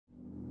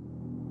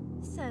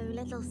So,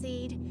 little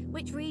seed,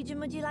 which region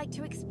would you like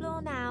to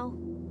explore now?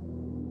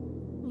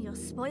 You're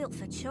spoilt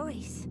for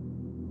choice.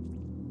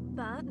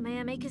 But may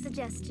I make a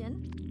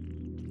suggestion?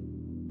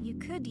 You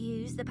could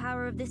use the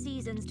power of the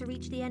seasons to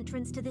reach the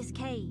entrance to this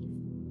cave.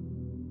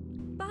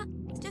 But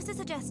it's just a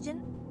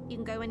suggestion. You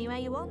can go anywhere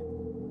you want.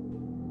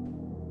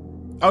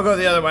 I'll go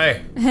the other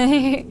way.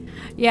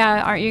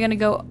 Yeah, aren't you gonna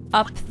go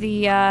up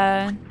the,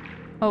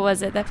 what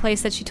was it? That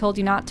place that she told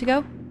you not to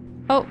go?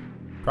 Oh,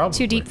 Probably.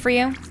 too deep for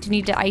you? Do you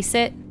need to ice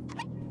it?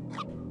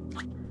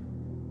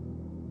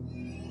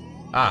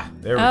 Ah,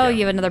 there we go. Oh,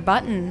 you have another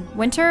button.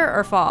 Winter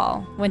or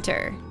fall?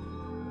 Winter.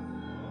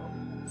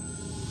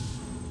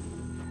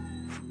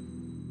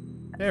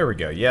 There we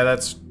go. Yeah,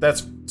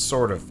 that's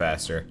sort of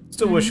faster.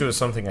 Still wish it was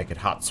something I could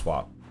hot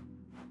swap.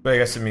 But I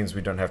guess it means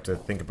we don't have to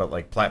think about,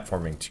 like,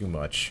 platforming too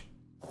much.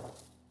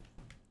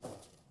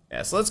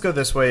 Yeah, so let's go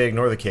this way,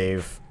 ignore the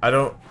cave.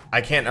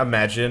 I can't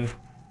imagine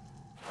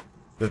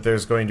that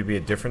there's going to be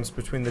a difference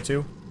between the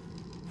two.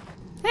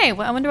 Hey,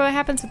 well, I wonder what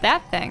happens with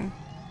that thing.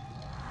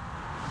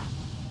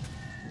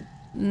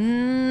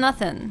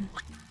 Nothing.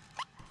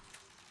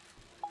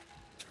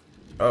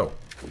 Oh.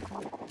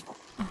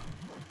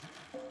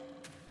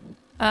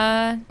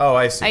 Oh,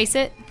 I see. Ice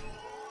it?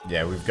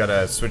 Yeah, we've got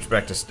to switch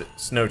back to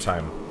snow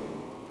time.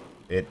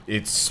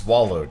 It's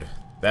swallowed.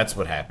 That's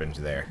what happened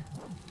there.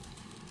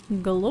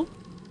 Gullo.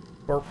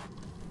 Burp.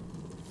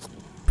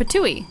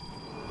 Patooey.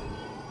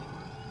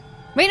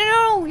 Wait,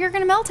 no, you're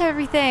gonna melt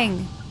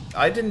everything.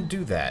 I didn't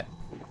do that.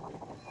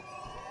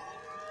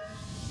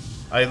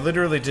 I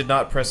literally did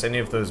not press any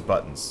of those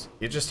buttons.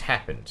 It just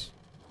happened.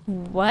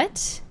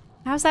 What?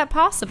 How's that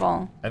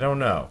possible? I don't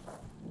know.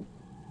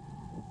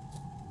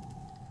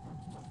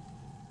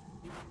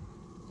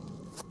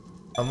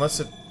 Unless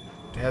it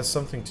has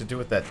something to do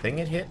with that thing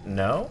it hit?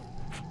 No?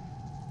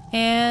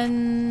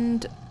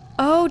 And...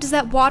 oh, does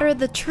that water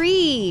the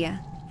tree?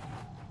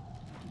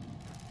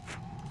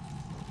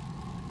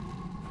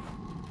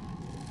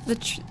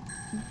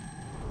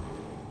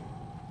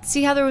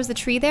 See how there was a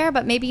tree there?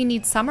 But maybe you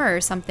need summer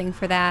or something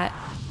for that.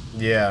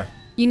 Yeah.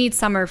 You need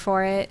summer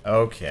for it.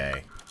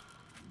 Okay.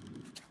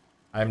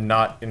 I'm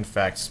not, in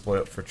fact,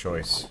 spoilt for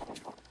choice.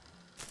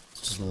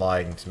 It's just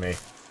lying to me.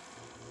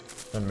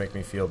 Doesn't make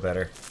me feel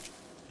better.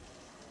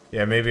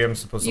 Yeah, maybe I'm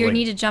supposed to, You like...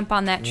 need to jump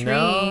on that tree.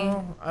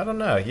 No, I don't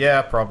know.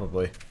 Yeah,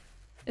 probably.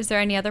 Is there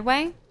any other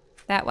way?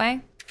 That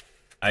way?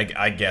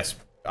 I guess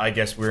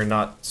we're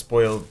not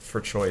spoiled for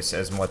choice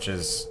as much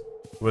as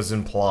was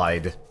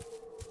implied.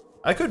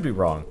 I could be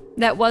wrong.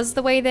 That was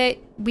the way that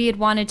we had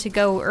wanted to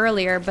go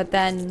earlier, but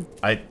then...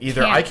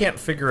 Either I can't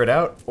figure it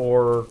out,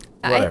 or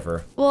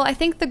whatever. Well, I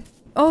think the...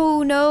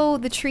 oh, no,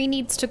 the tree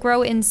needs to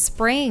grow in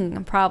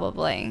spring,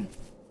 probably.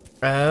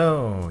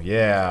 Oh,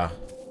 yeah.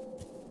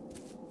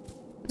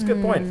 That's a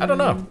good point. I don't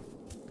know.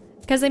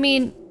 Because, I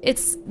mean,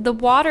 it's the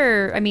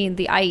water, I mean,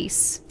 the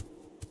ice,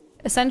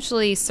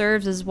 essentially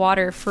serves as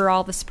water for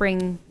all the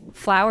spring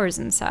flowers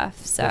and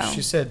stuff, so... Well,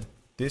 she said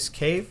this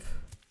cave?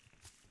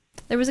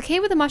 There was a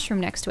cave with a mushroom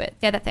next to it.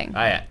 Yeah, that thing.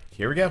 Ah, yeah.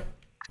 Here we go.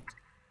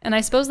 And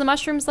I suppose the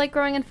mushrooms like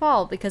growing in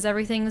fall because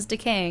everything is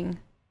decaying.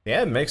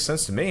 Yeah, it makes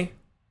sense to me.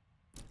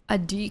 A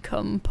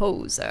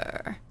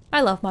decomposer.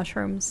 I love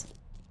mushrooms.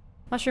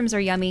 Mushrooms are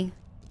yummy.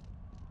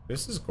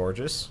 This is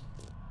gorgeous.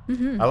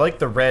 I like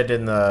the red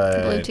and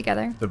the blue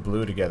together. The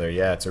blue together.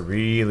 Yeah, it's a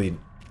really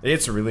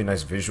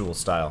nice visual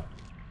style.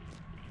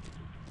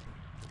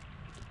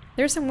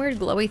 There's some weird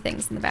glowy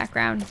things in the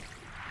background.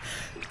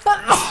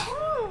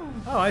 Oh,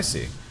 I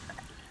see.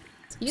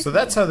 So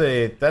that's how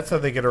they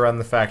get around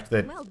the fact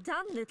that... Well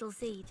done, little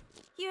seed.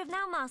 You have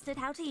now mastered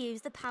how to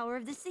use the power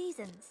of the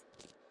seasons.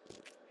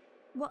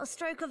 What a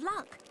stroke of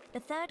luck. The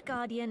third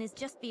guardian is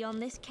just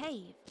beyond this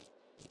cave.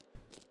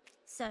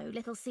 So,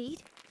 little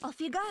seed,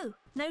 off you go.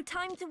 No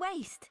time to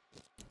waste.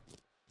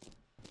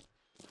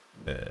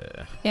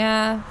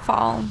 Yeah,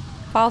 fall.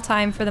 Fall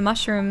time for the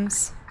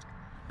mushrooms.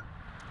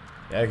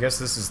 Yeah, I guess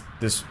this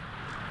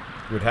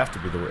would have to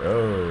be the way.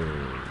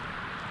 Oh.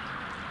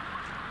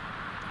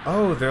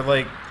 Oh, they're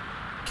like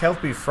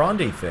kelpy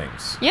frondy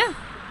things. Yeah,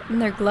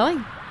 and they're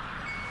glowing.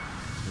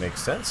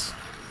 Makes sense.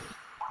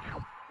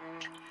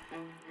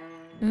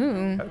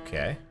 Ooh.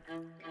 Okay.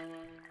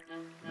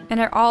 And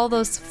all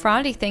those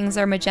frondy things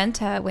are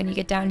magenta when you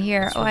get down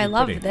here. That's oh, really I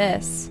love pretty.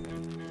 this.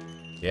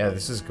 Yeah,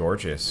 this is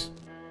gorgeous.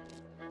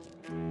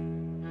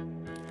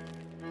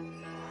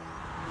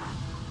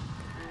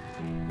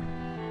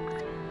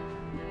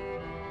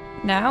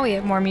 Now we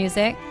have more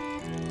music.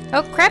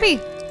 Oh, crabby!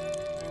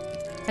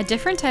 A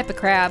different type of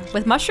crab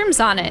with mushrooms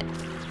on it.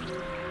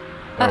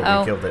 Uh-oh. Oh,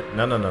 we killed it.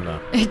 No, no, no, no.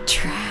 It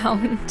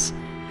drowned.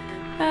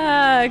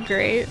 Ah,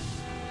 great.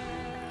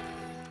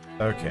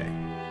 Okay.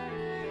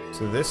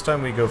 So this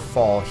time we go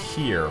fall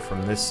here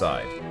from this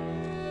side.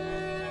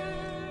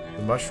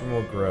 The mushroom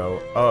will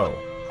grow. Oh.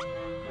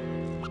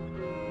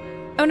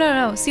 Oh, no,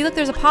 no. See, look,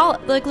 there's a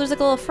there's like a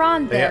little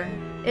frond there.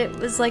 Yeah. It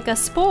was like a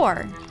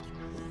spore.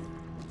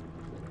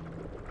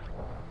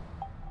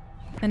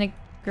 And it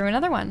grew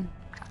another one.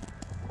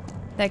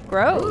 That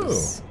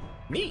grows. Ooh,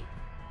 neat.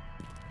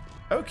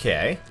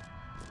 Okay.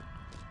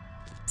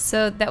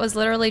 So that was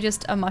literally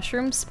just a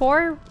mushroom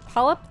spore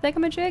polyp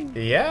thingamajig?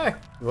 Yeah,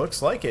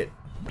 looks like it.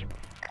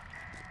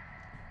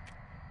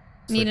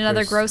 Need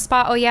another grow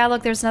spot? Oh yeah,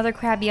 look, there's another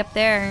crabby up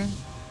there.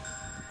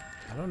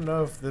 I don't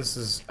know if this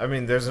is... I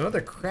mean, there's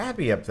another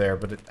crabby up there,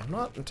 but I'm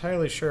not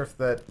entirely sure if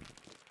that...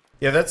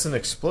 Yeah, that's an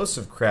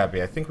explosive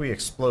crabby. I think we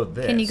explode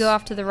this. Can you go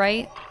off to the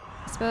right,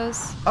 I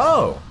suppose?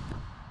 Oh!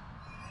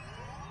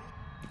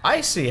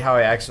 I see how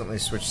I accidentally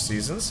switched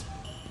seasons.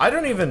 I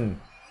don't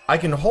even... I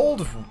can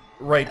hold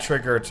right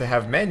trigger to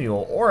have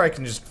manual, or I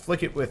can just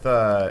flick it with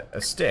a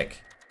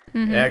stick.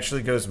 It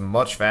actually goes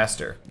much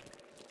faster.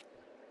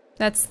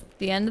 That's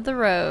the end of the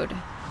road.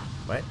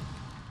 What?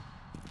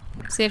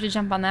 So you have to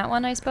jump on that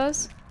one, I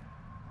suppose?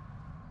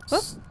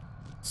 Whoop.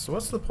 So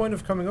what's the point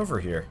of coming over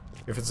here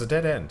if it's a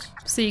dead end?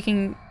 So you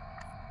can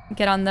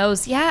get on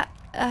those. Yeah,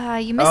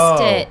 you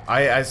missed it.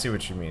 I see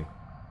what you mean.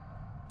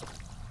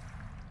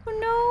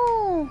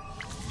 Oh no.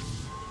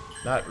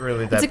 Not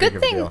really that It's a big good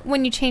of a thing deal.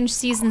 when you change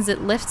seasons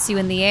it lifts you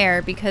in the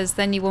air because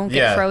then you won't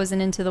get frozen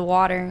into the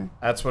water.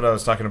 That's what I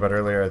was talking about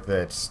earlier,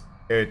 that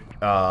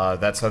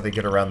that's how they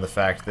get around the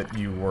fact that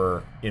you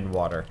were in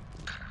water.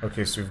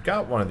 Okay, so we've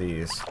got one of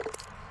these.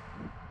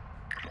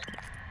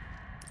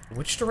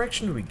 Which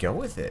direction do we go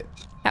with it?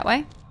 That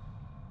way?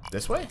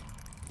 This way?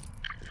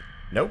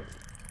 Nope.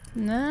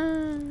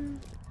 No.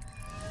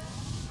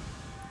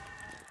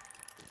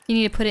 You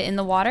need to put it in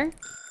the water?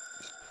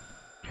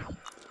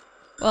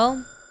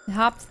 Well, it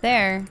hopped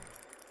there.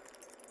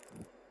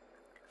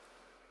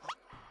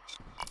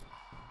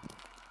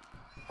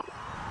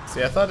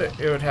 See, I thought it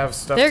would have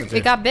stuff There, to do.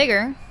 it got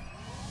bigger.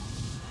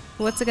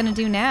 What's it gonna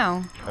do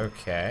now?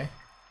 Okay.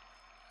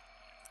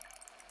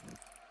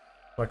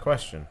 My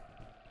question.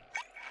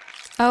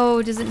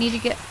 Oh, does it need to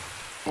get...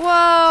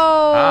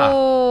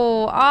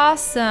 Whoa!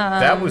 Awesome!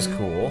 That was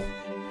cool.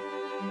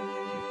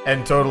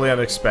 And totally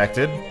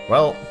unexpected.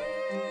 Well,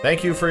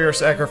 thank you for your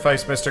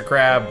sacrifice, Mr.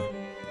 Crab.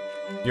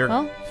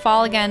 Well,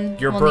 fall again.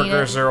 Your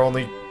burgers are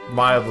only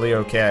mildly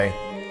okay.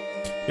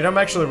 You know, I'm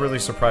actually really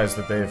surprised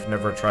that they've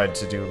never tried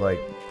to do, like...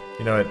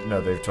 You know what?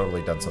 No, they've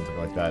totally done something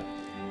like that.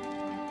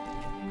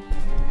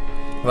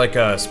 Like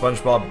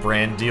SpongeBob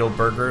brand deal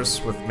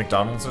burgers with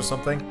McDonald's or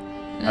something.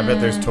 I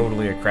bet there's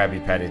totally a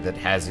Krabby Patty that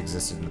has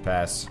existed in the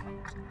past.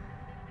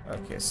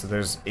 Okay, so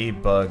there's a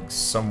bug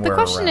somewhere The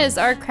question around. is,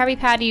 are Krabby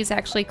Patties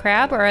actually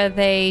crab, or are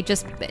they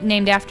just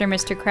named after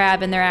Mr.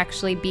 Crab and they're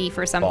actually beef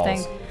or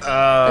something? Balls.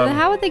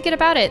 How would they get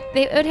about it?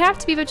 It would have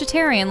to be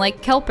vegetarian,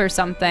 like kelp or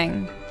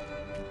something.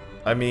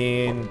 I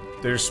mean,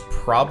 there's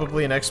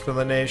probably an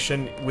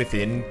explanation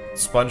within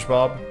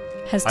SpongeBob.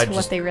 As to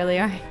what they really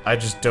are. I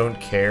just don't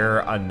care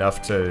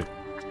enough to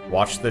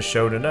watch the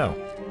show to know.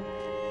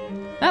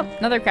 Oh,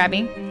 another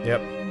Krabby. Yep.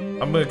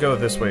 I'm gonna go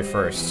this way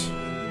first.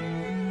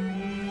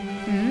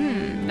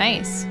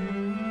 Nice.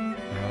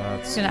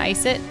 Gonna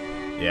ice it.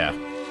 Yeah.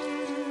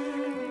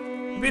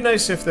 It'd be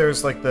nice if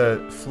there's like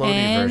the floaty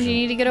And version. you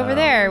need to get over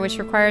there, which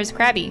requires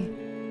Krabby.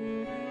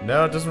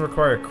 No, it doesn't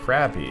require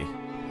Krabby.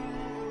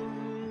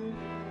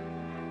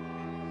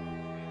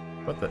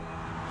 What the?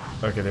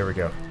 Okay, there we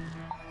go.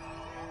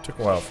 Took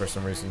a while for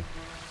some reason.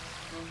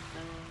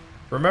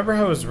 Remember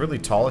how it was really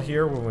tall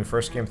here when we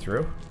first came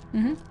through?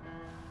 Mm-hmm.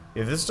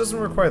 Yeah, this doesn't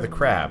require the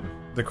crab.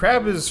 The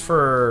crab is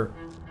for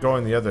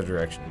going the other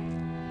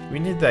direction. We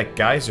need that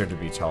geyser to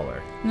be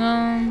taller.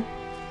 No,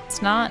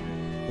 it's not.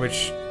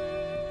 Which...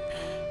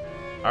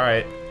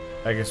 Alright,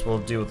 I guess we'll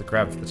deal with the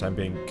crab for the time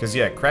being. Because,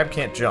 yeah, crab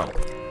can't jump.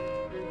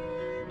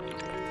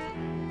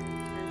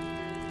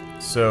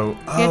 So,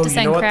 oh,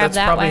 you know what? That's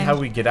probably how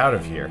we get out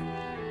of here.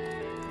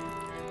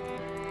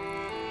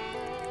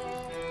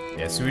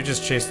 Yeah, so we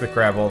just chase the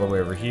crab all the way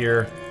over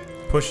here,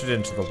 push it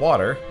into the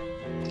water,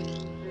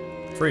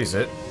 freeze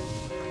it.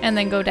 And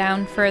then go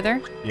down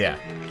further? Yeah.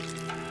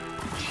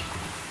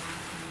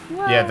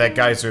 Whoa. Yeah, that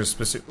geyser is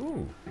specific.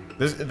 Ooh.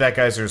 That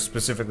geyser is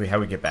specifically how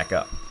we get back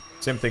up.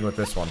 Same thing with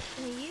this one.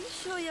 Are you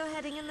sure you're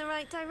heading in the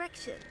right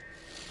direction?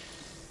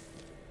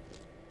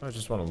 I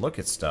just want to look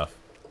at stuff.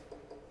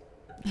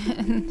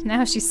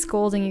 Now she's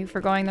scolding you for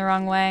going the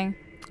wrong way.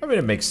 I mean,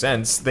 it makes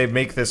sense. They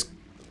make this...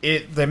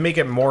 They make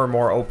it more and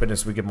more open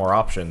as we get more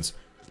options.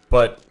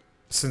 But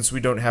since we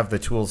don't have the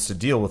tools to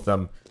deal with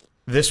them,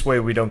 this way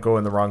we don't go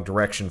in the wrong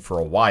direction for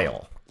a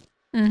while.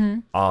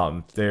 Mm-hmm.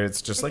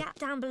 It's just the like... gap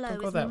down below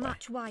is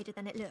much wider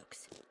than it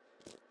looks.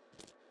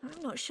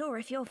 I'm not sure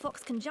if your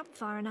fox can jump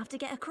far enough to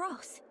get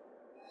across.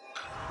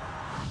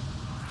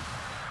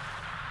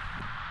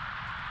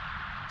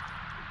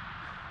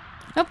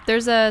 Oh,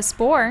 there's a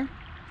spore.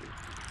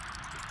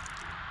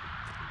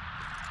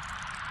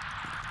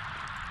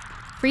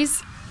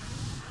 Freeze.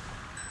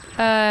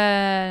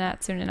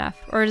 Not soon enough.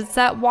 Or is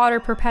that water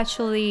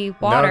perpetually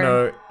water?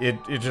 No,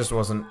 it just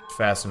wasn't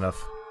fast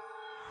enough.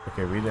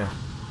 Okay, we did.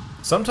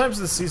 Sometimes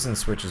the season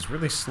switch is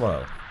really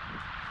slow.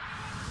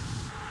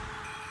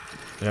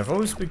 And I've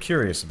always been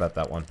curious about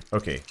that one.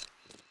 Okay.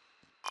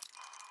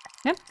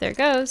 Yep, there it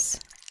goes.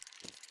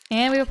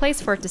 And we have a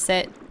place for it to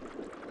sit.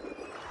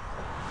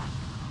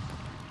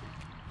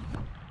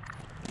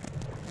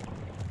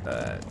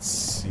 Let's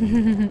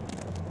see.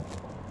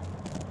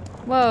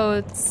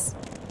 Whoa, it's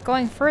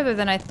going further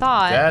than I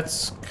thought.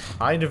 That's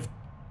kind of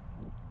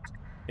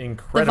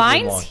incredibly The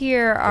vines long.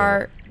 here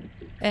are...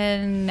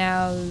 And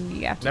now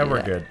you have to Now do we're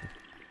that. good.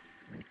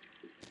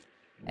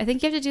 I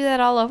think you have to do that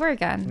all over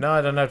again. No,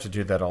 I don't have to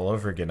do that all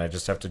over again. I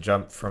just have to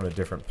jump from a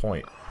different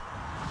point.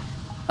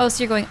 Oh,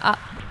 so you're going up.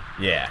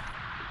 Yeah.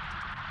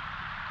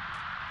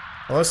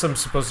 Unless I'm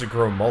supposed to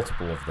grow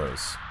multiple of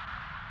those.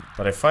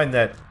 But I find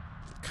that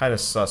kind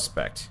of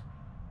suspect.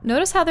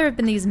 Notice how there have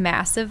been these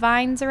massive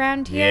vines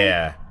around here?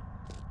 Yeah.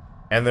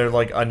 And they're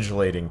like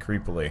undulating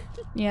creepily.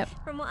 Yep.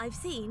 From what I've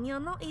seen, you're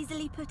not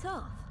easily put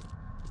off.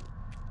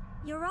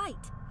 You're right.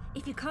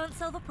 If you can't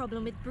solve a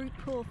problem with brute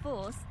core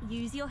force,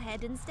 use your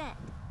head instead.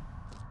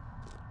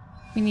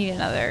 We need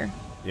another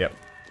Yep.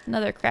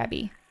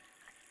 crabby.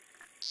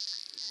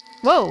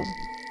 Whoa!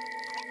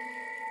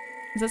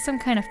 Is that some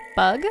kind of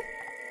bug?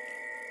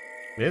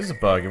 It is a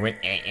bug. It went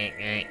at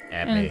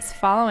And me. it's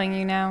following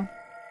you now.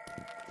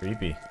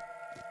 Creepy.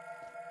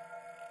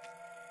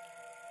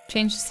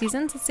 Change the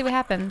seasons? Let's see what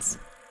happens.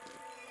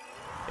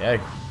 Yeah,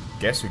 I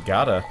guess we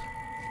gotta.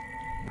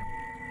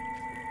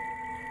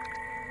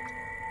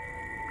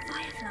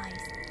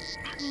 Fireflies.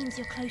 That means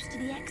you're close to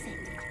the exit.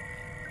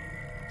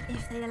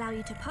 If they allow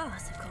you to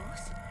pass, of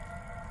course.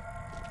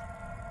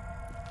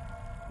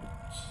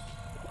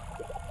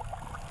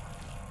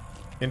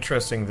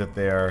 Interesting that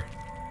they are...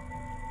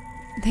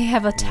 They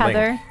have a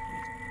tether. Link.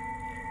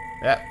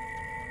 Yeah,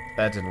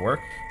 that didn't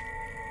work.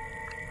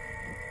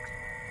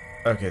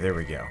 Okay, there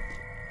we go.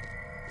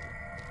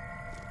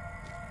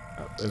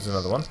 Oh, there's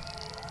another one.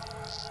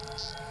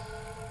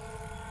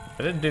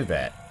 I didn't do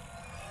that.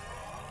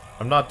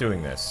 I'm not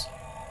doing this.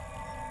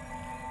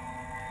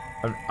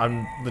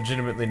 I'm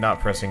legitimately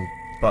not pressing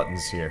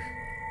buttons here.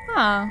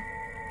 Huh.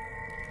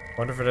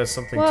 Wonder if it has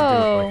something to do with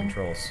Whoa. my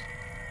controls.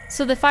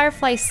 So the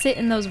fireflies sit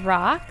in those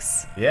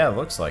rocks? Yeah, it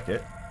looks like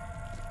it.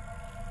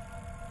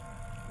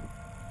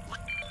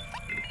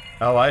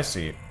 Oh, I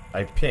see.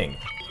 I ping.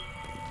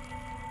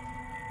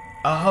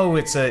 Oh,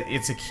 it's a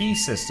key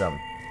system.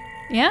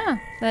 Yeah,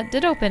 that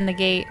did open the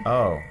gate.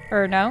 Oh.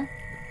 Or no?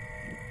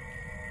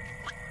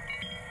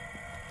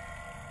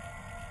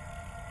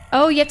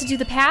 Oh, you have to do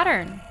the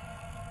pattern.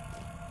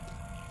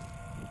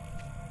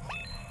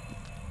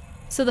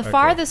 So the Okay.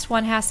 farthest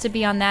one has to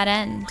be on that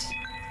end.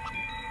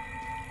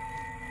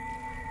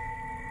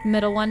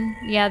 Middle one,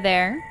 yeah,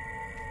 there.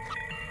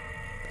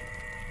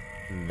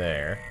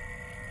 There.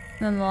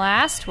 And then the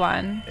last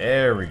one,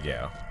 There we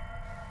go.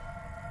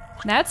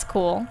 that's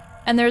cool.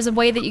 And there's a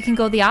way that you can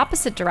go the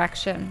opposite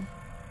direction.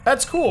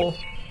 That's cool.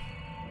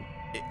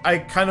 I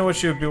kind of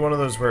wish it would be one of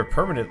those where it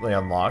permanently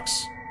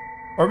unlocks.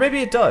 Or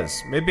maybe it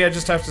does. Maybe I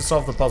just have to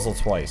solve the puzzle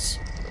twice.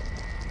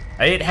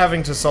 I hate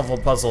having to solve a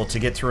puzzle to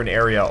get through an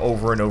area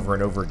over and over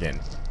and over again.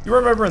 You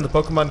remember in the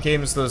Pokemon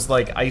games those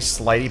like ice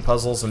slidey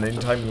puzzles, and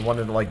anytime you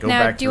wanted to like go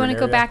Now, back do you want want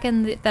to go back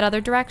in that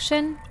other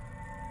direction?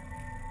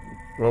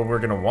 Well, we're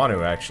gonna want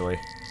to actually.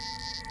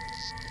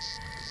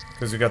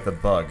 Because we got the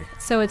bug.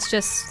 So it's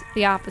just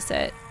the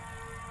opposite.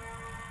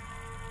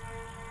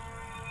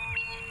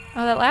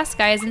 Oh, that last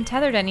guy isn't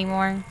tethered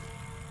anymore.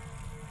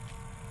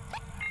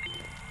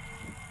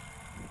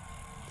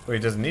 Well, he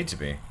doesn't need to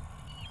be.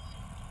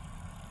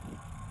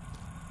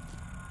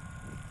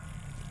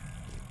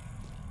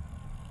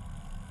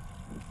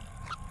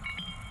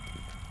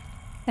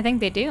 I think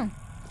they do.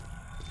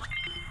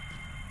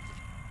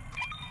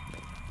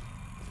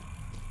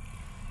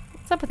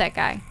 What's up with that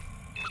guy?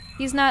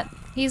 He's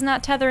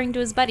not tethering to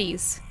his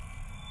buddies.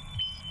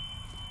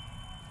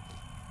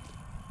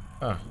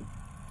 Huh.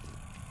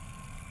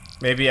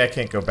 Maybe I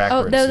can't go Oh,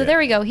 backwards no, yet. there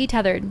we go. He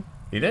tethered.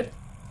 He did?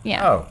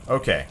 Yeah. Oh,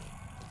 okay.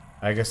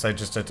 I guess I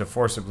just had to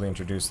forcibly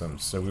introduce them.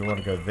 So we want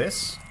to go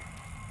this?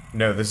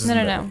 No, this is No, the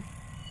no, middle. no.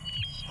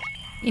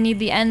 You need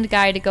the end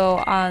guy to go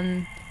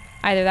on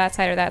either that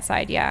side or that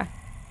side, yeah.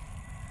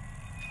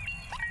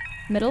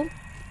 Middle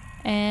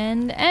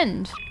and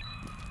end.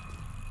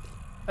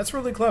 That's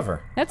really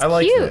clever. That's I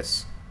like cute.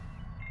 this.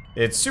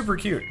 It's super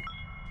cute.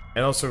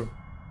 And also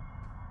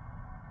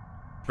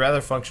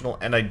rather functional,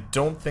 and I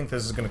don't think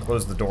this is going to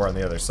close the door on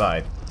the other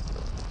side.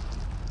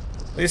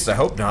 At least I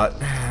hope not.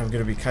 I'm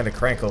going to be kind of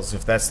crankles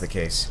if that's the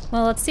case.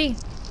 Well, let's see.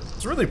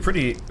 It's a really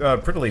pretty,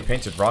 prettily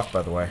painted rock,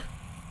 by the way.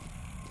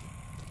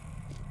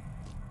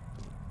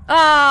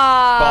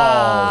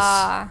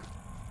 Ah!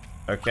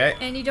 Okay.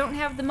 And you don't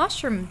have the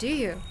mushroom, do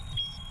you?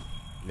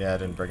 Yeah, I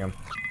didn't bring him.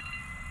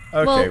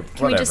 Okay, Well, whatever.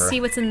 can we just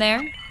see what's in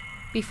there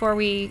before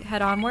we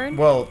head onward?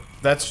 Well,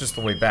 that's just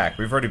the way back.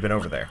 We've already been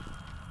over there.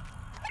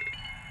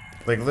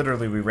 Like,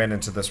 literally, we ran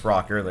into this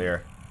rock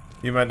earlier.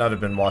 You might not have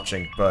been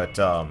watching, but,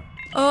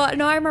 Oh,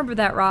 no, I remember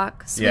that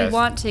rock. So yes. we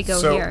want to go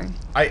So, here.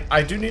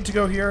 I do need to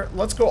go here.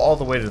 Let's go all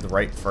the way to the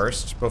right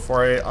first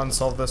before I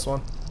unsolve this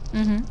one.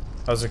 Mm-hmm.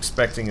 I was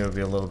expecting it would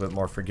be a little bit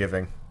more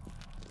forgiving.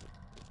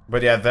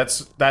 But yeah,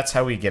 that's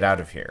how we get out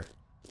of here.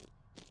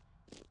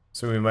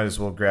 So we might as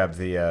well grab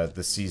the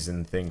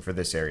season thing for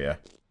this area.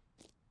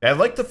 I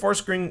like the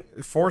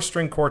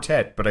four-string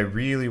quartet, but I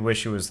really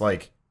wish it was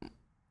like...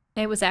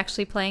 It was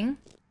actually playing?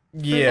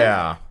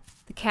 Yeah.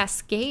 The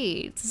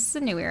Cascades. This is a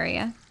new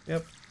area.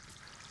 Yep.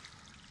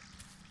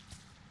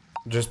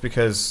 Just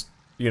because,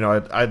 you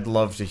know, I'd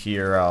love to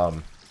hear,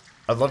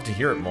 I'd love to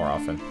hear it more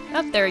often.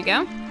 Oh, there we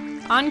go.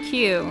 On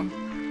cue.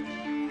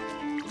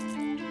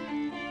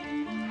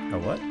 Oh,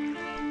 what?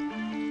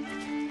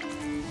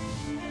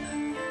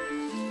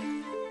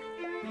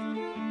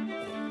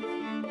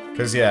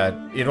 Because,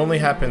 yeah, it only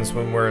happens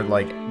when we're,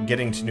 like,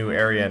 getting to new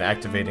area and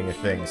activating a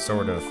thing,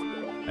 sort of.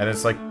 And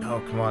it's like, oh,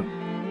 come on.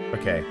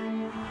 Okay.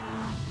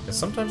 And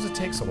sometimes it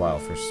takes a while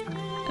for...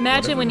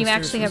 Imagine when you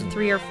actually have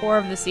 3 or 4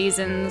 of the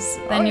seasons,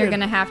 then you're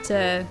gonna have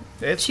to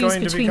choose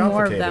between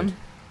more of them.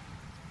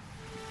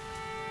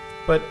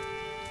 But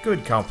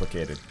good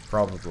complicated,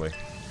 probably.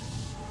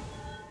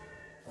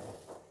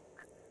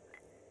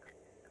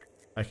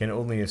 I can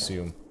only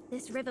assume.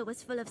 This river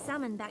was full of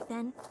salmon back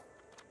then.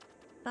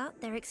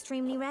 But they're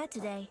extremely rare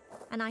today,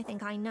 and I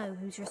think I know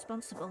who's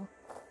responsible.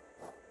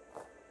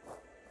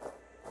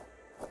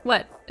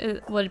 What?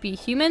 Would it be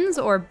humans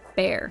or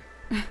bear?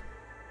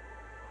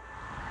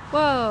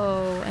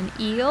 Whoa, an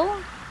eel?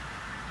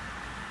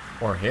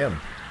 Or him.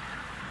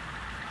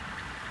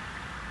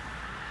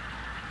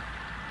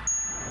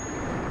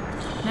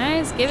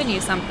 Nice, giving you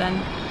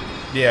something.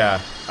 Yeah,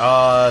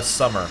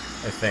 summer,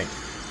 I think.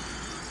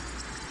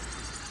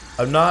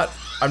 I'm not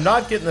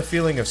getting the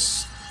feeling of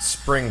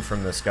spring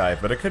from this guy,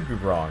 but I could be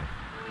wrong.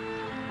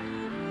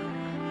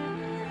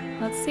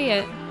 Let's see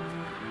it.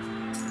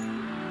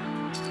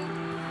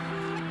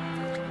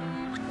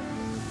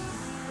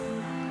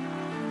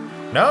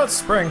 No, it's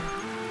spring.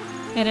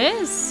 It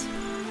is.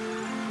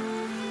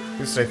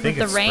 At least I think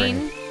With it's the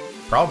rain? spring.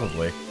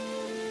 Probably.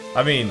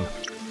 I mean,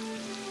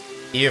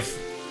 if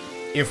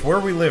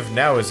where we live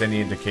now is any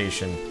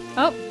indication.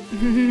 Oh.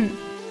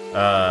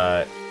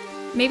 uh.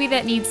 Maybe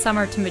that needs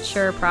summer to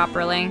mature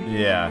properly.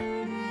 Yeah.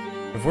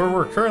 If where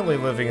we're currently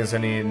living is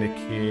any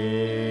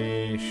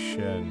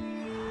indication.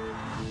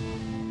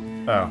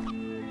 Oh.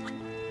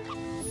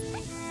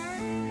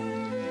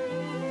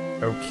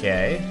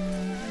 Okay.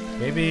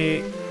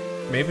 Maybe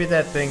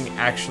that thing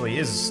actually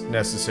is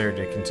necessary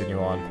to continue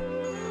on.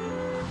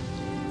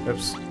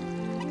 Oops.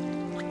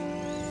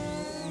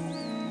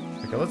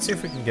 Okay, let's see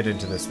if we can get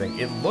into this thing.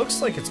 It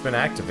looks like it's been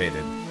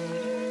activated.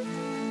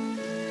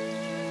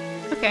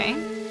 Okay.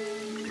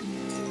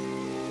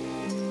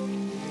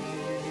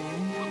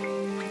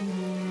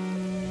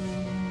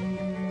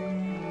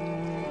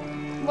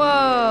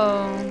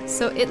 Whoa.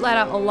 So it let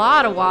out a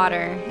lot of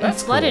water and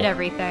That's flooded cool.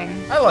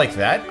 everything. I like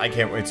that. I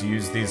can't wait to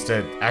use these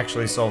to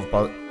actually solve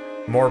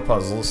more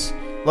puzzles.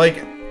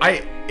 Like,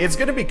 it's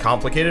gonna be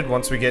complicated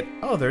once we get...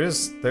 Oh,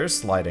 there's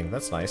sliding.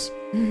 That's nice.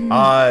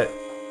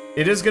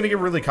 It is gonna get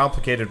really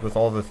complicated with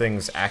all the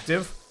things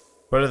active,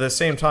 but at the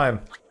same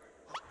time...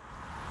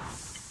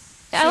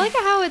 I like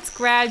how it's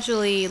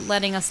gradually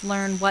letting us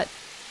learn what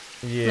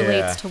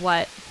relates to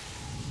what.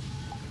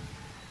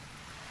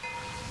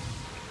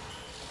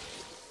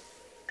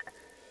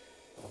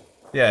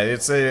 Yeah,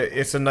 it's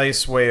a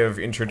nice way of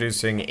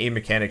introducing a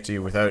mechanic to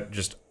you without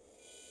just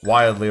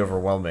wildly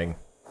overwhelming.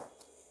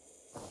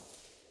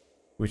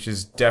 Which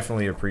is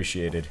definitely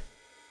appreciated.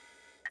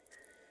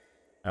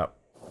 Oh.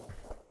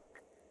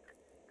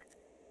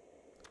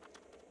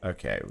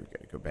 Okay, we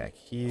gotta go back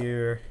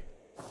here.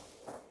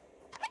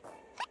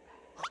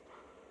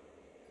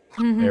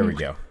 There we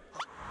go.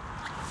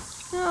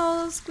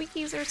 Oh, those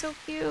squeakies are so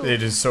cute.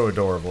 It is so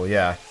adorable,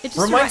 yeah. It just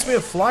reminds me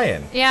of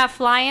flying. Yeah,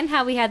 flying,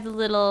 how we had the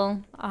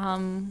little,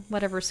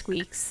 whatever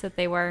squeaks that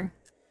they were.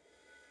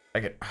 I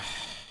get...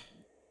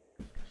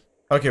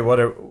 Okay,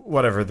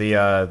 whatever. The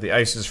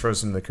ice is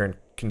frozen in the current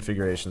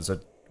configuration, so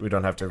we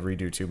don't have to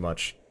redo too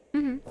much.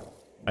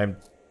 I'm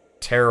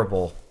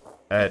terrible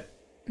at...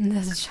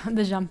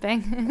 The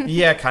jumping.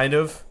 Yeah, kind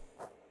of.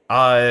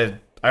 I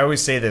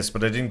always say this,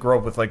 but I didn't grow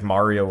up with, like,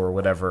 Mario or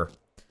whatever.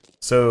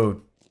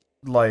 So,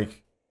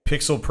 like,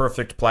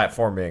 pixel-perfect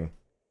platforming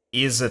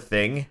is a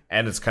thing,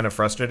 and it's kind of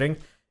frustrating.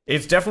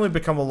 It's definitely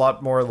become a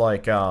lot more,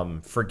 like,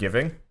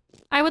 forgiving.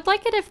 I would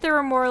like it if there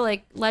were more,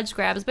 like, ledge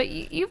grabs, but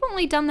you've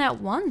only done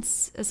that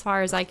once, as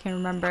far as I can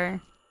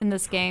remember, in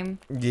this game.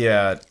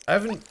 Yeah, I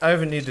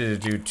haven't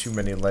needed to do too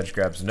many ledge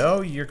grabs.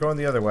 No, you're going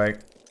the other way.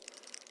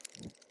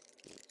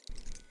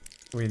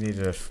 We need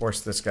to force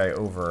this guy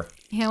over.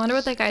 Yeah, I wonder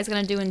what that guy's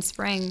gonna do in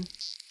spring.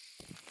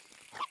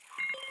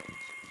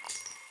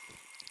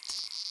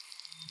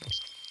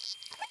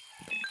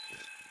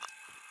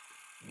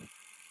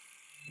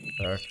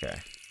 Okay.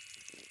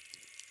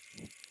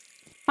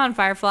 Come on,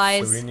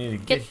 fireflies. So we need to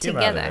get him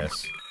together. Out of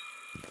this.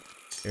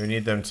 We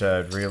need them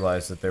to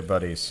realize that they're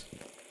buddies.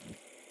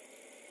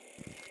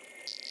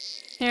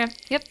 Yeah,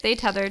 yep, they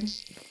tethered.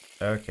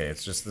 Okay,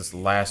 it's just this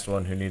last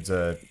one who needs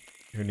a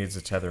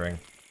tethering.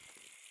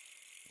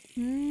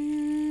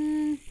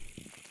 Come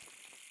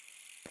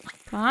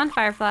on,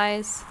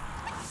 fireflies.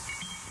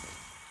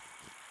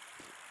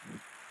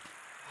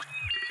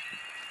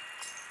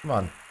 Come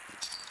on.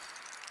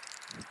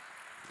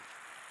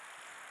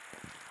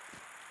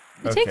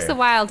 It takes a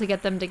while to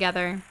get them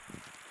together,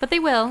 but they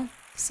will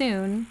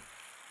soon.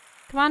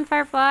 Come on,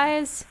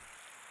 fireflies.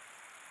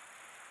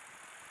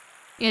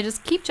 Yeah,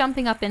 just keep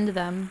jumping up into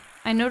them.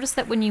 I noticed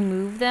that when you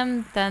move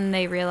them, then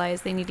they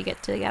realize they need to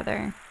get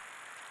together.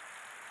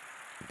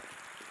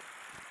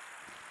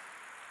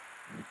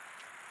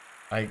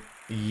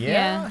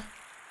 Yeah.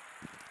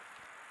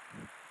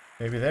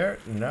 Maybe there?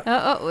 No.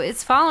 Oh,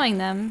 it's following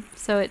them,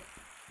 so it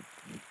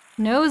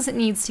knows it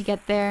needs to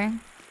get there.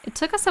 It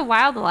took us a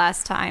while the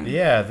last time.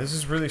 Yeah, this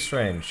is really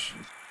strange.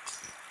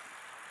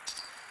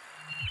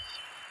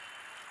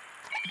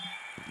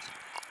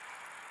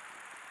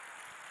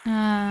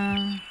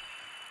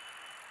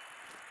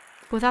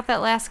 Without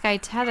that last guy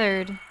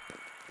tethered.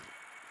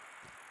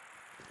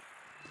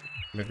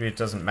 Maybe it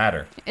doesn't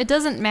matter. It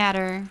doesn't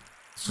matter.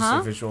 It's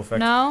just a visual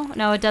effect.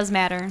 No, it does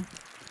matter.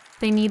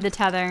 They need the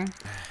tether.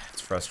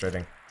 It's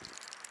frustrating.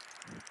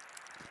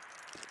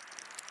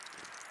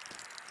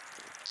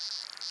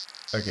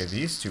 Okay,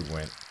 these two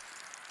went.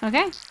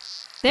 Okay.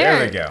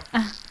 There we go.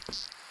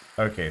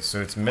 Okay,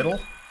 so it's middle.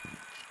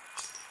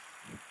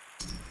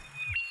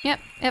 Yep.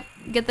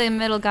 Get the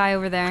middle guy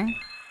over there.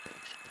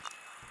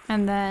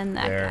 And then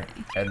that There,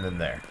 guy. and then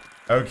there.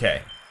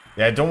 Okay.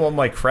 Yeah, I don't want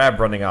my crab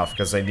running off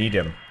because I need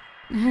him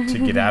to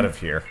get out of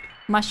here.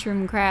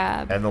 Mushroom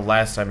crab. And the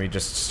last time he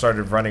just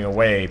started running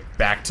away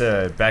back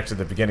to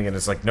the beginning, and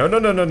it's like, no,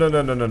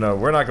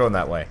 we're not going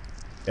that way.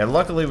 Yeah,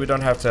 luckily we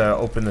don't have to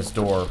open this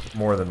door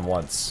more than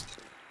once.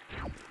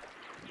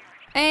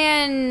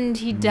 And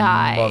he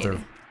died.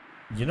 Mother.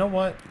 You know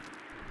what?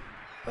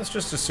 Let's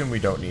just assume we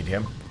don't need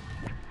him.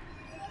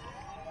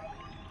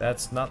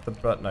 That's not the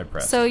button I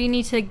pressed. So you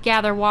need to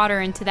gather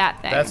water into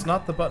that thing. That's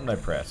not the button I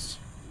pressed.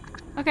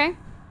 Okay.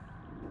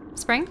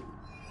 Spring?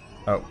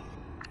 Oh.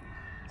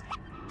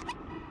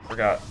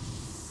 Forgot.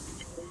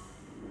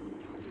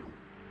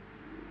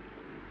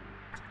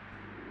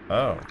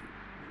 Oh.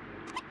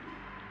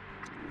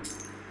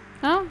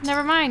 Oh,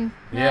 never mind.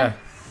 Yeah.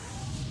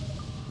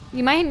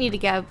 You might need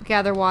to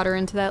gather water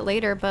into that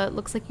later, but it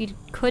looks like you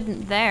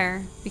couldn't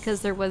there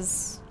because there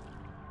was...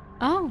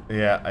 Oh.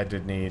 Yeah, I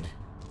did need...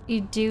 You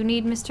do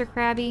need Mr.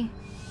 Krabby?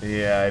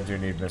 Yeah, I do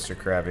need Mr.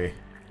 Krabby.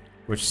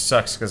 Which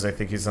sucks because I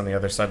think he's on the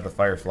other side of the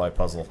firefly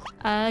puzzle.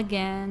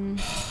 Again.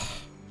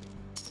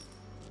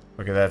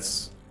 Okay,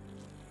 that's...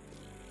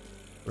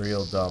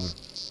 real dumb.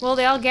 Well,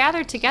 they all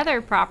gathered together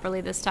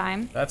properly this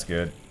time. That's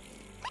good.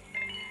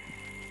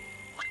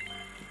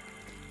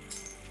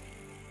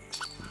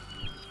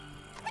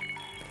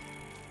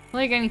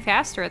 Well, you're getting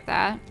faster at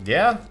that.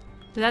 Yeah.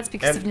 But that's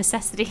because And of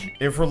necessity.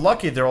 if we're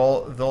lucky, they'll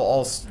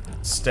all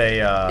stay.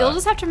 You'll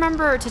just have to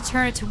remember to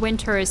turn it to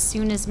winter as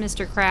soon as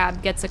Mr.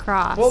 Crab gets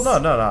across.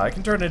 Well, no. I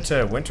can turn it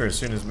to winter as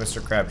soon as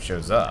Mr. Crab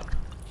shows up.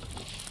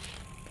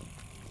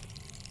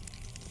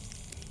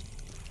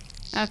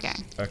 Okay.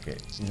 Okay,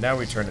 now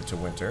we turn it to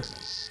winter.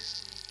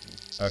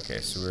 Okay,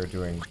 so we're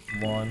doing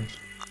 1,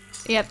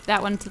 Yep,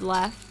 that one to the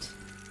left.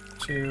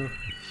 2,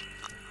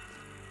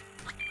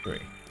 3.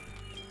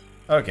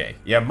 Okay,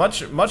 yeah,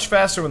 much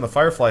faster when the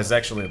fireflies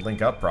actually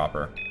link up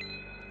proper.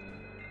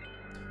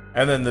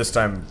 And then this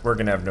time, we're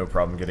gonna have no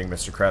problem getting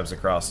Mr. Krabs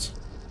across.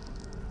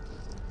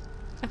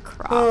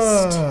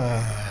 Across.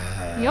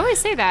 You always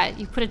say that.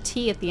 You put a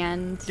T at the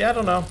end. Yeah, I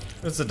don't know.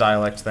 It's a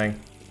dialect thing.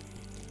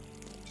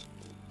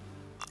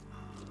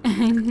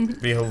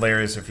 It'd be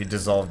hilarious if he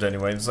dissolved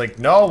anyway. It's like,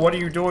 no, what are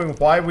you doing?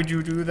 Why would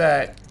you do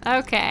that?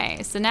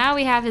 Okay, so now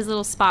we have his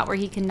little spot where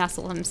he can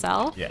nestle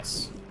himself.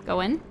 Yes.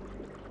 Go in.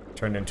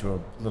 Turned into a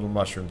little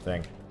mushroom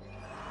thing.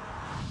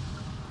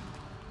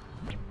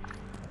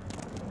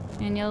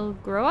 And you'll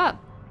grow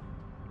up.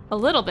 A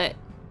little bit.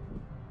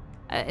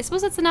 I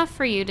suppose that's enough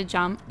for you to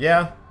jump.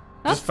 Yeah.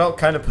 Oh. Just felt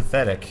kind of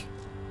pathetic.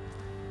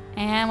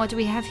 And what do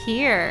we have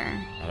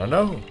here? I don't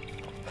know.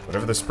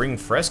 Whatever the spring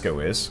fresco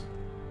is.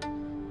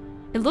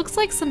 It looks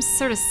like some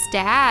sort of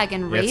stag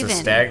and raven. Yeah, it's a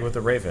stag with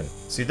a raven.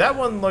 See, that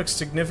one looks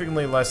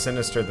significantly less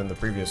sinister than the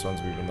previous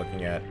ones we've been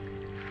looking at.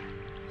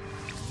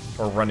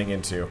 Or running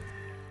into.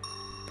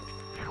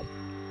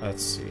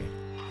 Let's see.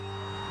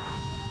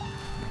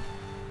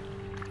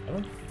 I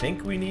don't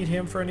think we need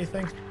him for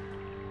anything.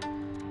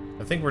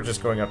 I think we're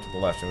just going up to the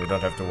left and we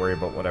don't have to worry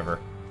about whatever.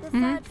 The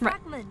third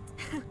fragment.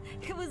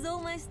 It was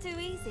almost too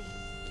easy.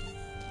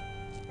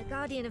 The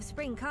Guardian of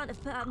Spring can't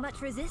have put up much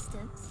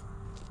resistance.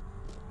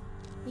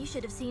 You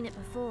should have seen it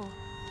before.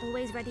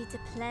 Always ready to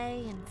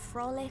play and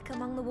frolic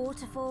among the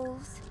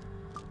waterfalls.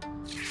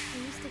 We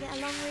used to get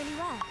along really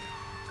well.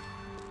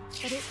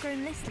 But it's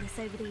grown listless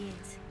over the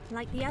years,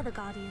 like the other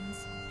Guardians.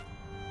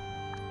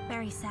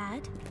 Very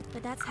sad,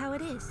 but that's how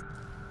it is.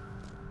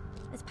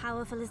 As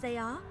powerful as they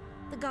are,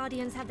 the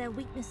Guardians have their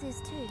weaknesses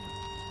too.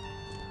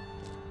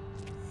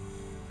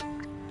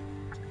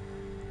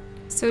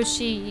 So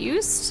she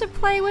used to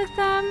play with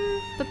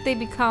them, but they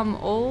become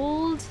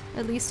old,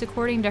 at least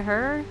according to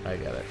her. I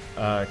get it.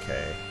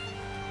 Okay.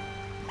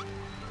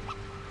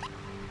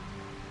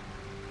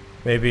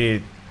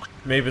 Maybe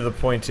the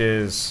point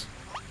is...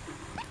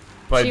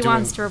 She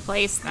wants to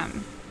replace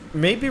them.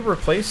 Maybe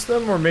replace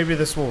them, or maybe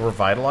this will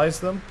revitalize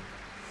them?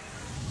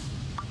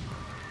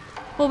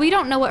 Well, we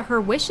don't know what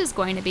her wish is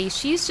going to be.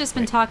 She's just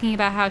been talking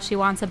about how she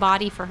wants a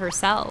body for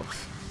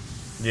herself.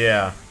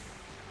 Yeah.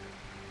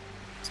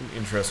 It's an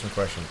interesting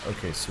question.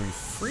 Okay, so we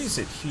freeze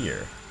it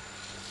here.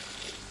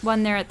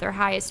 When they're at their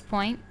highest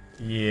point.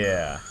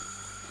 Yeah.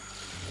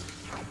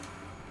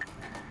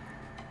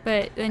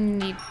 But then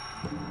you need...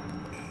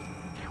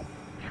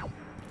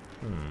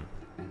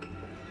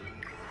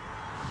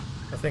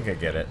 I think I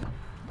get it.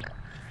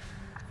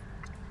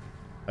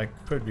 I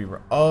could be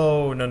wrong.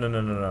 Oh,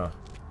 no.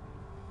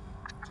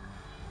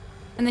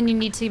 And then you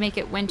need to make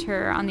it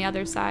winter on the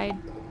other side.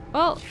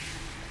 Well,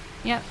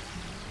 yep.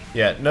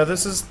 Yeah, no,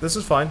 this is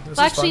fine. This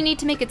Well, is actually, you fine. need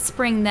to make it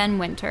spring then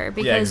winter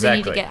because Yeah, exactly.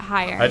 you need to get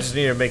higher. I just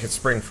need to make it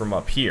spring from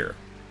up here.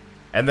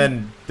 And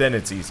then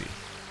it's easy.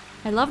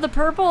 I love the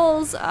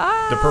purples.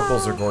 Ah! The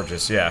purples are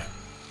gorgeous, yeah.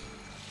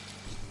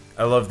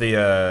 I love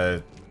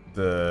the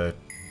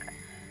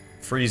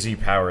freezy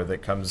power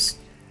that comes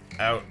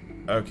out.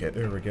 Okay,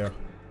 there we go.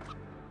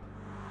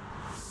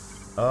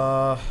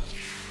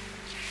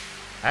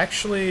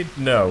 Actually,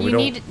 no, we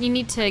don't. You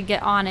need to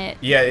get on it.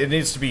 Yeah, it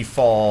needs to be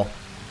fall,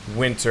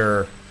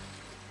 winter,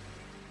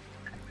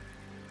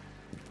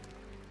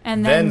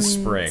 And then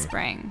spring.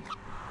 Spring.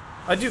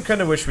 I do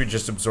kind of wish we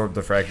just absorbed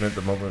the fragment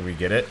the moment we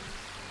get it.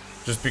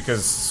 Just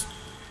because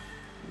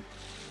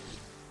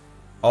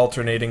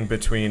alternating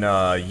between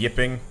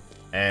yipping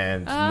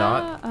and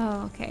not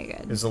Oh, okay,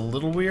 good. is a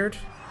little weird.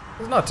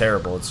 It's not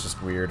terrible, it's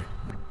just weird.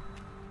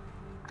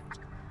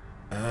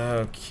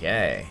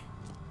 Okay.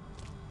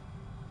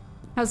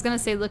 I was gonna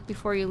say look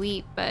before you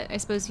leap, but I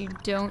suppose you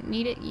don't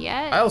need it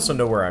yet. I also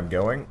know where I'm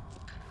going,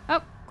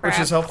 Oh, crap. which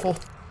is helpful.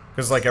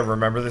 Because, like, I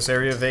remember this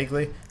area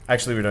vaguely.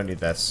 Actually, we don't need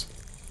this.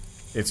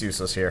 It's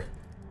useless here.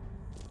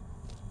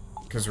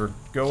 Because we're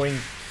going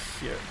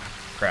here.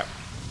 Crap.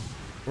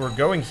 We're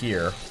going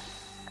here.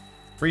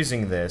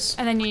 Freezing this.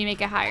 And then you need to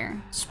make it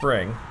higher.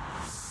 Spring.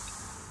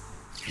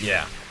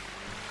 Yeah.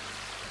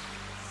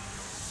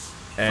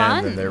 And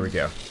Fun. then there we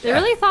go. They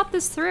really thought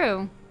this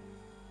through.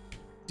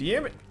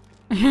 Damn it.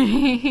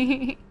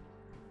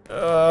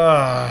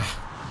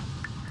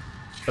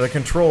 The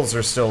controls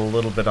are still a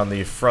little bit on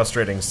the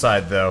frustrating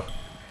side, though.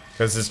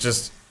 Because it's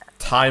just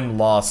time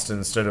lost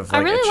instead of,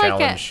 like, I really a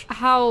challenge. like it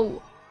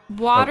how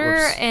water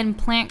whoops. and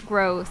plant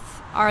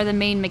growth are the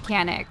main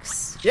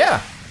mechanics.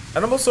 Yeah.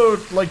 And I'm also,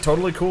 like,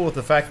 totally cool with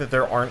the fact that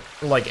there aren't,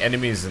 like,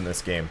 enemies in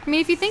this game. I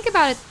mean, if you think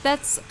about it,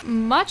 that's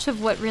much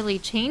of what really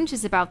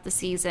changes about the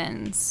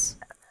seasons.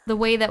 The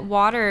way that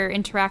water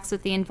interacts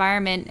with the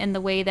environment and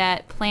the way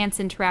that plants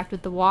interact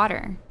with the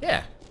water.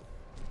 Yeah.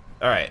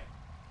 Alright.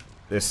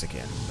 This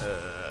again.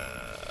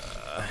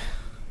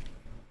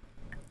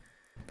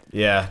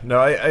 Yeah. No,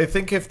 I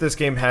think if this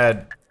game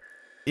had...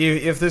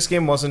 If this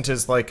game wasn't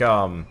as, like,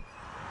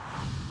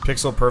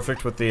 pixel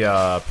perfect with the,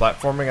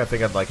 platforming, I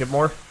think I'd like it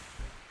more.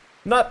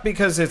 Not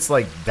because it's,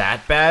 like,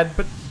 that bad,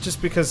 but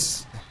just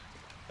because...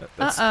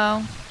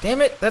 Uh-oh.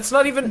 Damn it, that's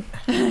not even...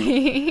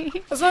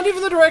 That's not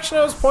even the direction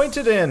I was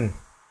pointed in.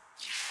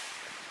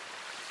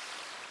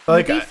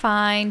 Like, You'll be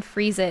fine.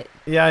 Freeze it.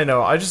 yeah, I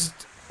know.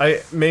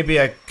 Maybe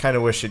I kind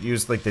of wish it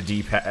used, like, the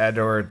D-pad,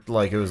 or,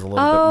 like, it was a little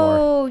bit more...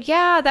 Oh,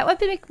 yeah, that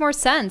would make more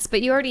sense,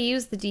 but you already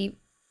used the D...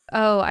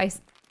 Oh, I...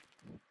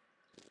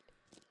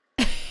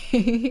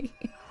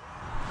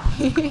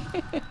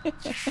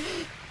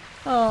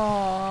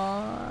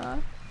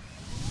 Aww.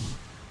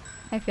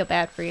 I feel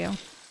bad for you.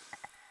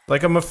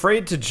 Like, I'm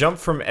afraid to jump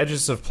from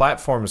edges of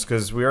platforms,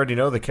 because we already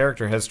know the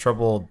character has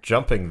trouble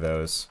jumping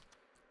those.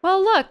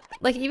 Well, look,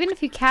 like, even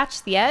if you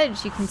catch the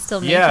edge, you can still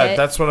make it. Yeah,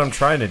 that's what I'm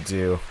trying to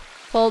do.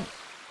 Well,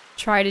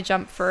 try to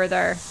jump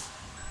further.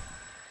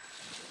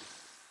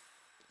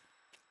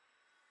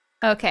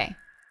 Okay.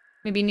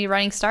 Maybe you need a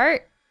running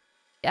start?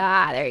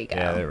 Ah, there you go.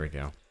 Yeah, there we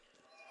go.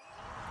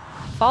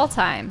 Fall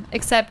time.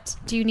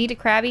 Except, do you need a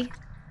Krabby?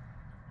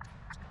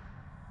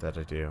 That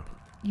I do.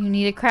 You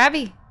need a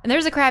Krabby. And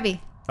there's a Krabby.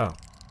 Oh,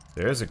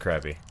 there is a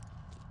Krabby.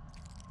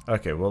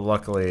 Okay, well,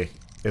 luckily,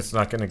 it's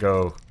not going to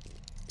go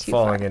Too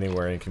falling far.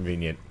 anywhere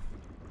inconvenient.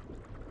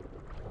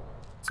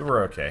 So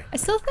we're okay. I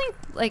still think,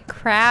 like,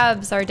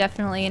 crabs are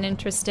definitely an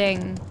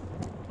interesting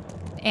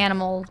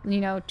animal, you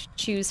know, to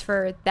choose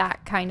for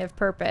that kind of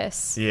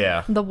purpose.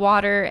 Yeah. The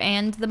water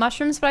and the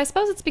mushrooms, but I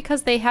suppose it's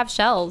because they have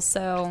shells,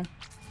 so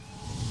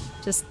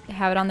just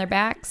have it on their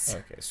backs.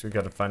 Okay, so we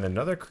got to find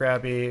another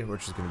Krabby,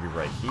 which is going to be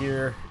right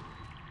here.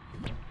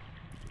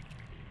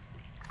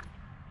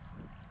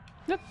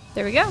 Yep,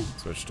 there we go.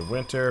 Switch to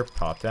winter,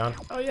 pop down.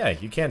 Oh yeah,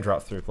 you can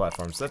drop through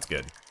platforms, that's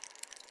good.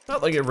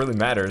 Not like it really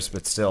matters,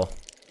 but still.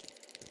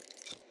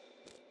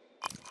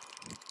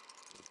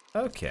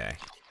 Okay.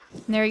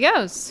 And there he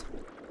goes.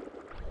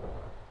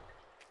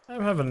 I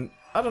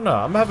don't know,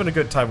 I'm having a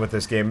good time with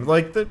this game.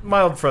 Like, the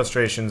mild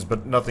frustrations,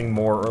 but nothing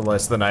more or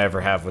less than I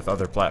ever have with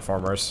other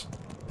platformers.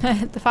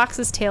 The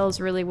fox's tail is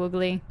really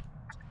woogly.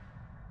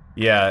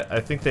 Yeah,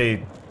 I think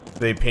they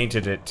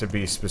painted it to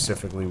be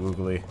specifically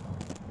woogly.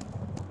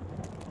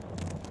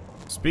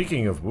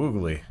 Speaking of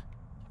woogly,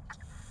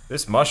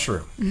 this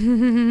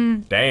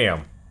mushroom.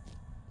 Damn.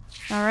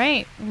 All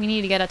right, we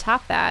need to get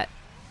atop that.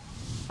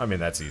 I mean,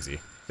 that's easy.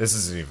 This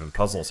isn't even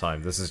puzzle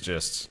time. This is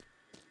just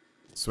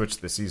switch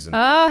the season.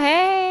 Oh,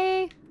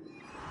 hey!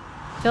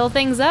 Fill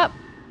things up.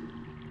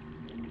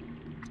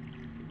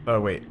 Oh,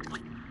 wait.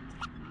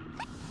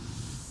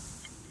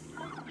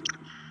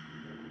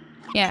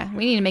 Yeah,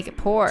 we need to make it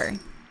pour.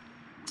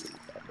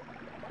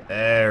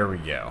 There we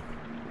go.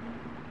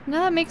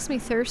 No, that makes me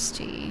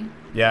thirsty.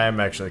 Yeah, I'm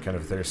actually kind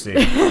of thirsty.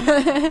 We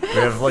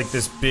have like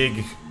this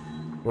big,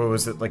 what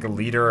was it, like a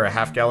liter or a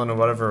half gallon or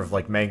whatever of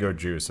like mango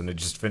juice, and it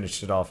just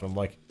finished it off, and I'm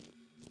like,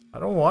 I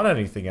don't want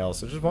anything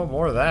else, I just want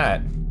more of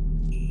that.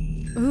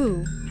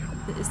 Ooh.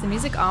 Is the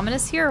music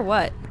ominous here or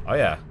what? Oh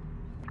yeah.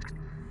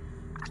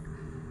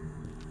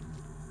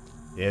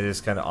 Yeah, it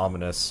is kind of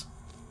ominous.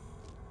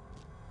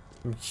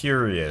 I'm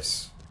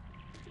curious.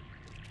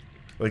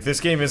 Like,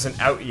 this game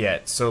isn't out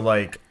yet, so,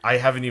 like, I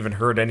haven't even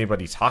heard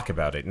anybody talk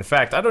about it. In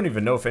fact, I don't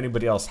even know if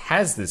anybody else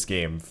has this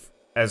game,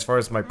 as far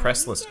as my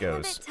press list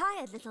goes. A bit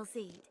tired, little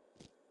seed.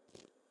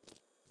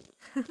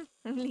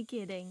 Only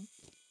kidding.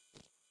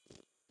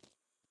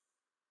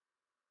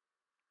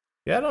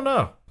 Yeah, I don't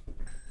know.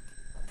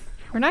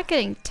 We're not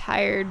getting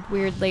tired,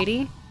 weird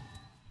lady.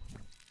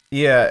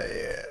 Yeah,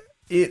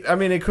 I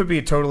mean, it could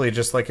be totally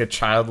just like a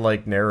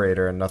childlike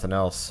narrator and nothing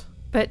else.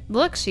 But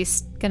look,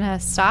 she's gonna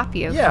stop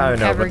you. Yeah, I from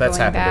know, ever but that's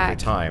going happened every back.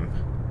 time.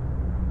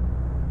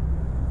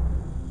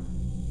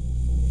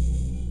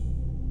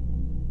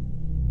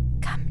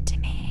 Come to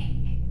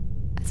me.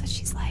 That's what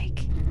she's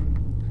like.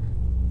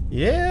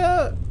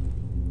 Yeah.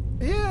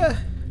 Yeah.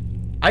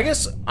 I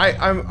guess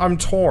I'm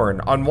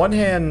torn. On one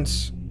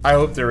hand, I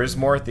hope there is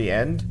more at the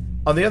end.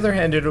 On the other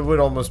hand, it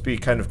would almost be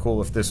kind of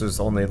cool if this was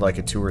only like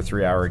a 2 or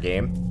 3 hour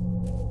game.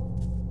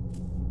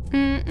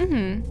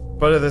 Mm-hmm.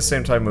 But at the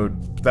same time,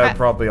 that would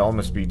probably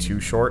almost be too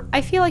short.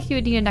 I feel like you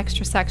would need an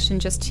extra section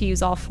just to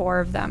use all 4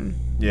 of them.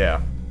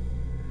 Yeah.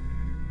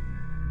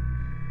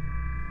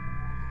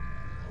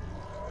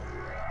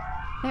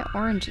 That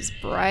orange is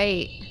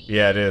bright.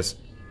 Yeah, it is.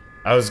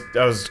 I was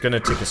gonna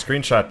take a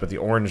screenshot, but the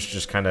orange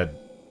just kind of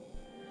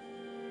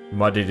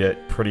muddied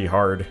it pretty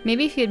hard.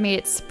 Maybe if you had made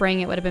it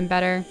spring, it would have been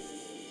better.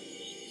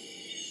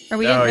 Or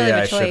we didn't really yeah, have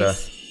a I shoulda.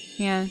 choice.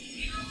 Yeah.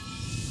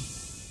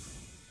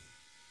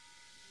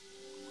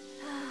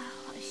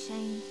 What a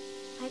shame.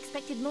 I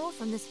expected more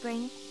from the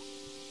spring.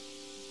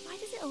 Why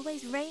does it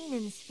always rain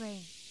in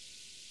spring?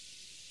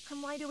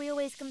 And why do we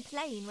always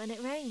complain when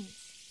it rains?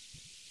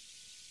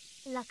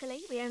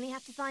 Luckily, we only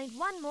have to find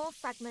one more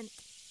fragment.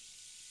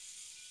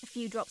 A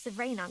few drops of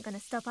rain aren't going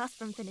to stop us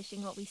from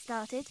finishing what we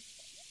started.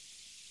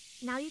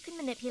 Now you can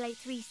manipulate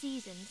 3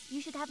 seasons. You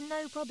should have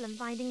no problem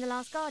finding the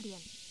last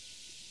guardian.